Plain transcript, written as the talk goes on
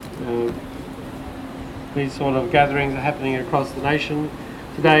These sort of gatherings are happening across the nation.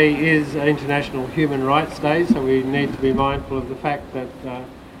 Today is International Human Rights Day, so we need to be mindful of the fact that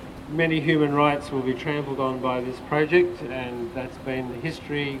many human rights will be trampled on by this project, and that's been the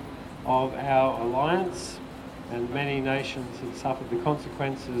history of our alliance, and many nations have suffered the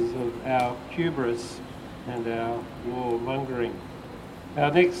consequences of our hubris and our warmongering. Our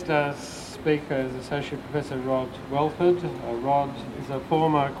next speaker is Associate Professor Rod Welford. Rod is a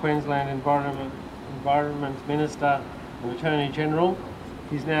former Queensland Environment Minister and Attorney General.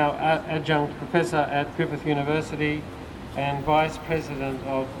 He's now Adjunct Professor at Griffith University and Vice President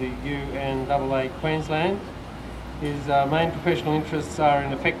of the UNAA Queensland. His main professional interests are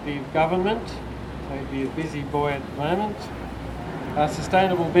in effective government, so he'd be a busy boy at the moment,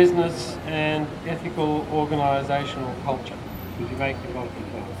 sustainable business and ethical organisational culture. Would you make your welcome,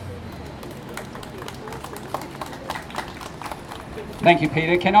 please? Thank you,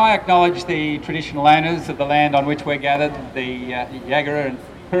 Peter. Can I acknowledge the traditional owners of the land on which we're gathered, the Yagara and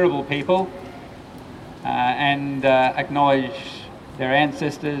Turrbal people, and acknowledge their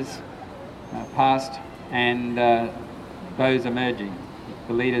ancestors, past and those emerging,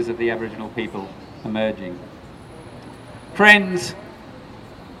 the leaders of the Aboriginal people emerging. Friends,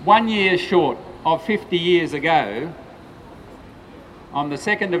 1 year short of 50 years ago, on the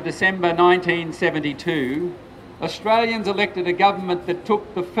 2nd of December 1972, Australians elected a government that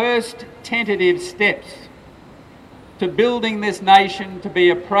took the first tentative steps to building this nation to be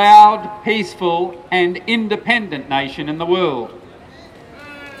a proud, peaceful and independent nation in the world.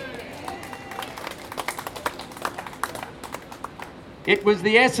 It was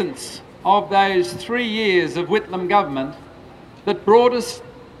the essence of those 3 years of Whitlam government that brought us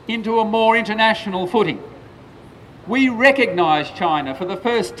into a more international footing. We recognised China for the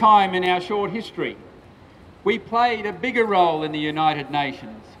first time in our short history. We played a bigger role in the United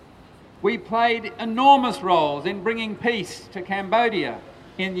Nations. We played enormous roles in bringing peace to Cambodia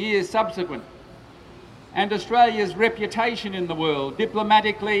in years subsequent. And Australia's reputation in the world,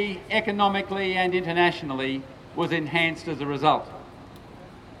 diplomatically, economically and internationally, was enhanced as a result.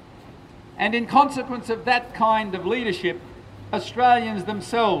 And in consequence of that kind of leadership, Australians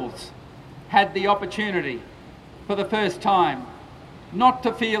themselves had the opportunity, for the first time, not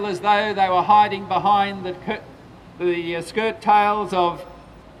to feel as though they were hiding behind the skirt tails of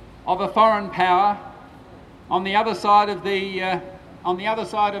a foreign power on the other side of Asia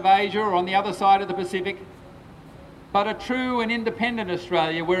or on the other side of the Pacific, but a true and independent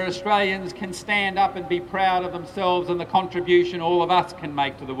Australia where Australians can stand up and be proud of themselves and the contribution all of us can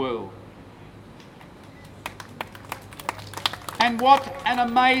make to the world. And what an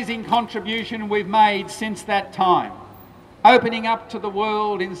amazing contribution we've made since that time, opening up to the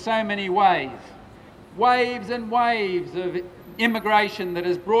world in so many ways. Waves and waves of immigration that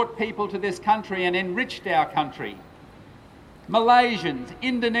has brought people to this country and enriched our country. Malaysians,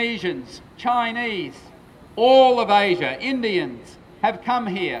 Indonesians, Chinese, all of Asia, Indians have come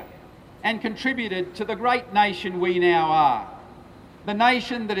here and contributed to the great nation we now are. The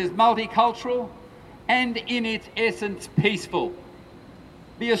nation that is multicultural and in its essence peaceful.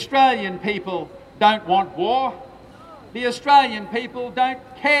 The Australian people don't want war. The Australian people don't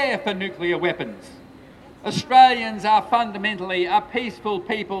care for nuclear weapons. Australians are fundamentally a peaceful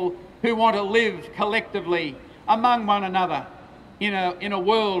people who want to live collectively among one another in a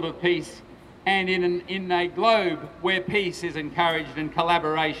world of peace and in a globe where peace is encouraged and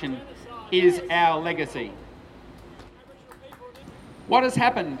collaboration is our legacy. What has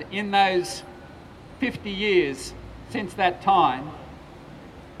happened in those 50 years since that time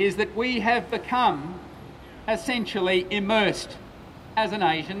is that we have become essentially immersed as an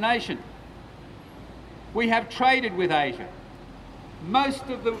Asian nation. We have traded with Asia. Most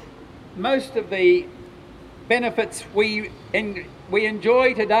of the benefits we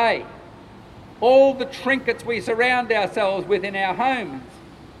enjoy today, all the trinkets we surround ourselves with in our homes,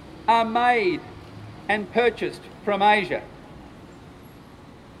 are made and purchased from Asia.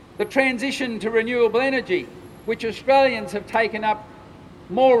 The transition to renewable energy, which Australians have taken up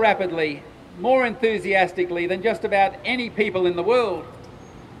more rapidly, more enthusiastically than just about any people in the world,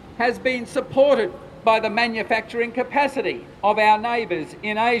 has been supported by the manufacturing capacity of our neighbours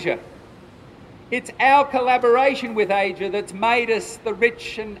in Asia. It's our collaboration with Asia that's made us the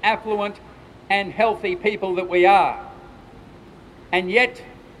rich and affluent and healthy people that we are. And yet,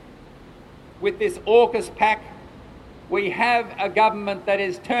 with this AUKUS pack, we have a government that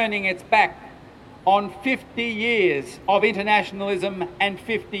is turning its back on 50 years of internationalism and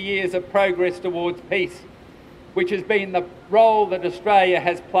 50 years of progress towards peace, which has been the role that Australia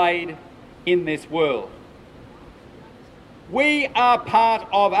has played in this world. We are part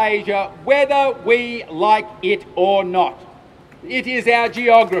of Asia, whether we like it or not. It is our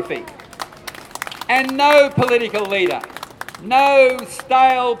geography. And no political leader, no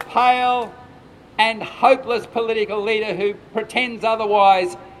stale, pale and hopeless political leader who pretends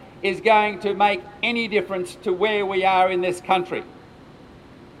otherwise is going to make any difference to where we are in this country.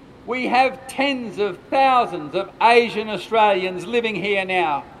 We have tens of thousands of Asian Australians living here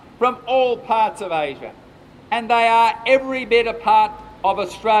now from all parts of Asia, and they are every bit a part of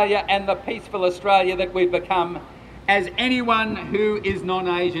Australia and the peaceful Australia that we've become as anyone who is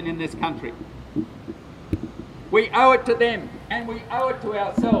non-Asian in this country. We owe it to them and we owe it to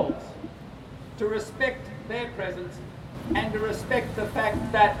ourselves to respect their presence and to respect the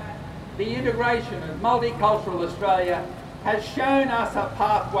fact that the integration of multicultural Australia has shown us a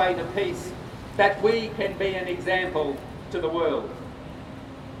pathway to peace that we can be an example to the world.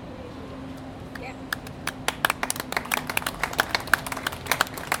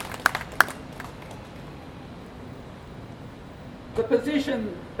 The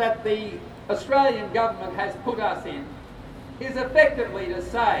position that the Australian government has put us in is effectively to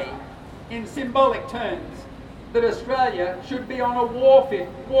say, in symbolic terms, that Australia should be on a war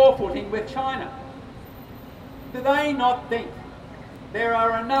footing with China. Do they not think there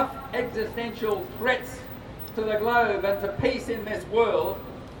are enough existential threats to the globe and to peace in this world,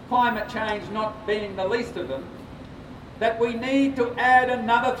 climate change not being the least of them, that we need to add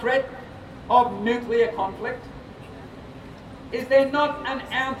another threat of nuclear conflict? Is there not an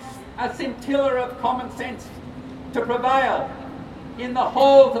ounce, a scintilla of common sense to prevail in the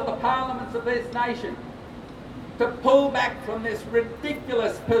halls of the parliaments of this nation to pull back from this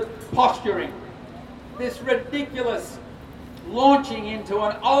ridiculous posturing, this ridiculous launching into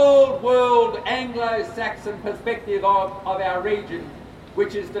an old world Anglo-Saxon perspective of our region,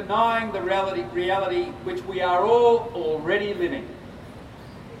 which is denying the reality which we are all already living?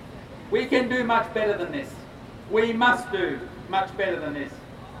 We can do much better than this. We must do much better than this.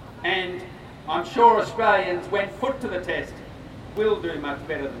 And I'm sure Australians, when put to the test, will do much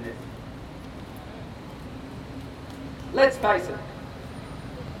better than this. Let's face it,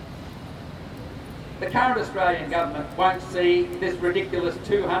 the current Australian government won't see this ridiculous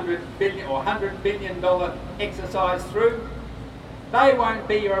 $200 billion or $100 billion exercise through. They won't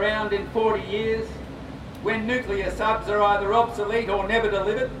be around in 40 years when nuclear subs are either obsolete or never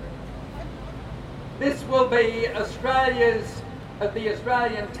delivered. This will be the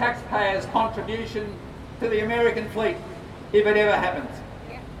Australian taxpayers' contribution to the American fleet, if it ever happens.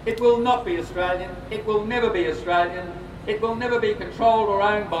 It will not be Australian, it will never be Australian, it will never be controlled or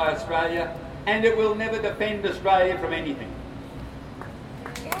owned by Australia, and it will never defend Australia from anything.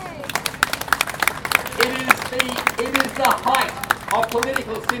 It is the height of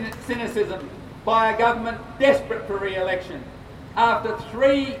political cynicism by a government desperate for re-election after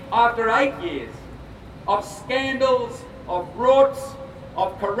 8 years of scandals, of rorts,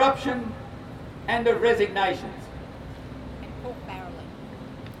 of corruption and of resignations.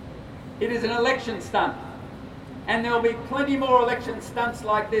 It is an election stunt, and there will be plenty more election stunts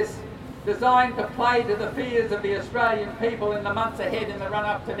like this designed to play to the fears of the Australian people in the months ahead in the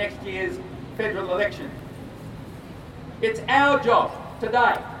run-up to next year's federal election. It's our job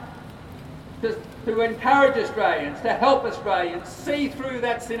today to encourage Australians, to help Australians see through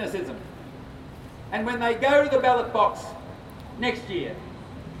that cynicism. And when they go to the ballot box next year,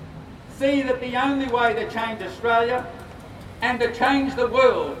 see that the only way to change Australia and to change the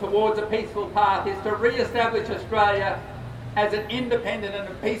world towards a peaceful path is to re-establish Australia as an independent and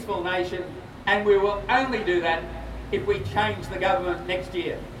a peaceful nation, and we will only do that if we change the government next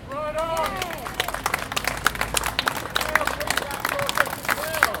year. Right on.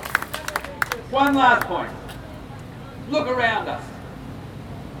 One last point. Look around us.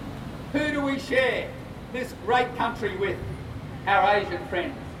 Who do we share this great country with? Our Asian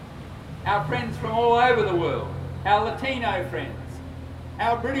friends. Our friends from all over the world. Our Latino friends.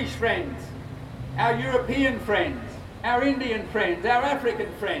 Our British friends. Our European friends. Our Indian friends. Our African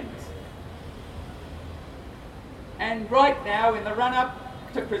friends. And right now, in the run-up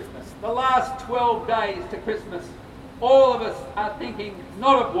to Christmas, the last 12 days to Christmas, all of us are thinking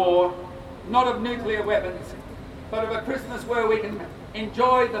not of war, not of nuclear weapons, but of a Christmas where we can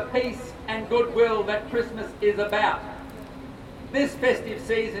enjoy the peace and goodwill that Christmas is about. This festive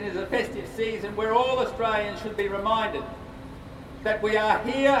season is a festive season where all Australians should be reminded that we are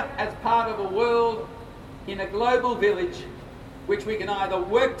here as part of a world in a global village which we can either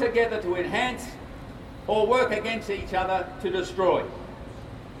work together to enhance or work against each other to destroy.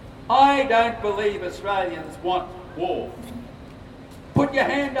 I don't believe Australians want war. Put your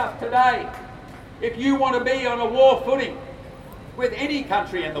hand up today if you want to be on a war footing with any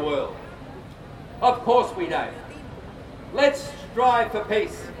country in the world? Of course we don't. Let's strive for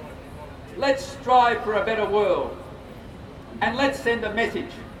peace. Let's strive for a better world. And let's send a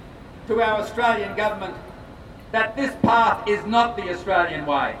message to our Australian government that this path is not the Australian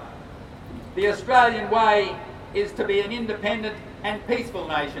way. The Australian way is to be an independent and peaceful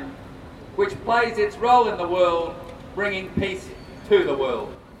nation which plays its role in the world, bringing peace to the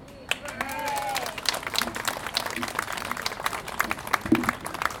world.